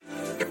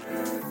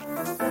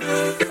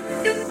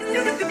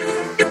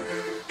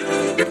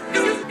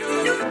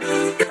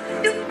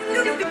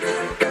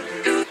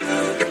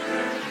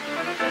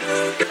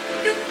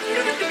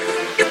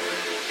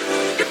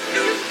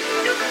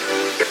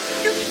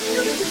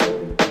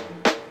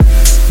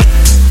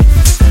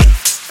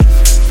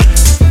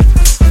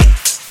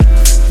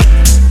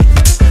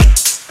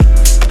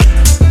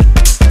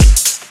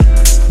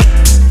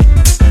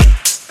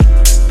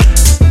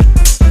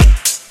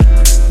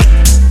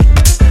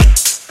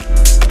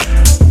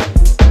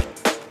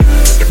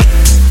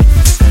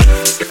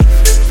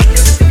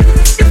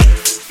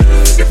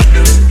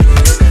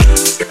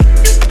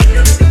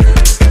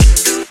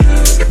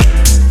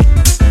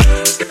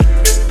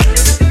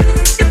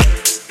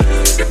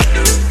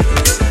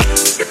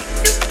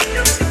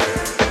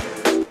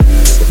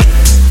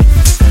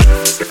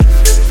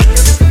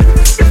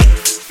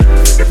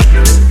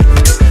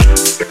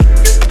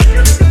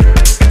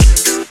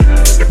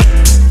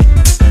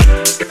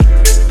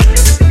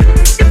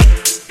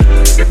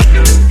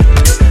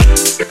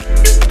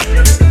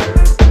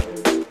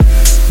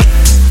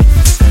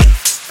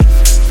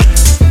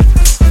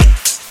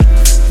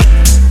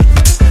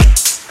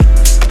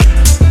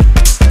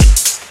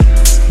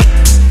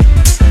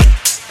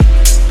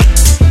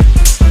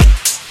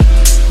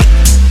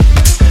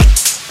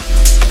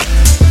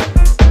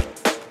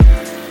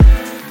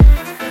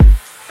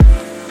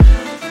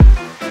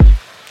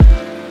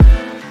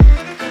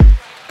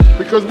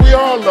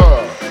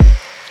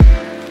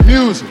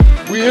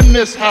in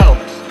this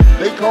house.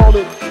 They call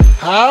it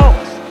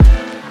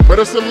house, but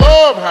it's a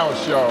love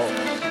house, y'all.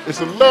 It's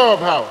a love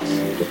house.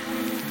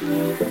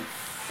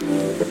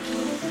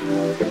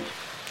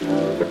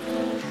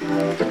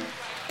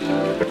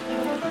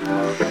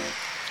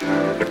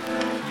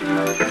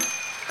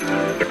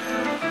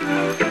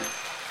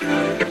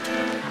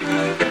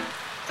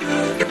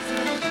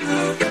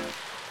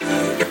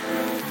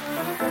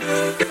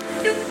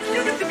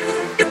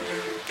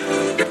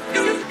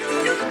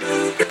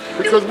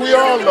 Because we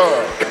all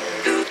love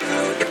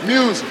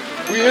music.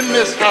 We in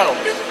this house.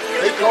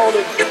 They call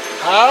it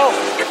house,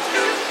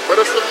 but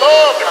it's a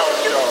love house,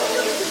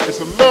 y'all. It's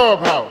a love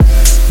house.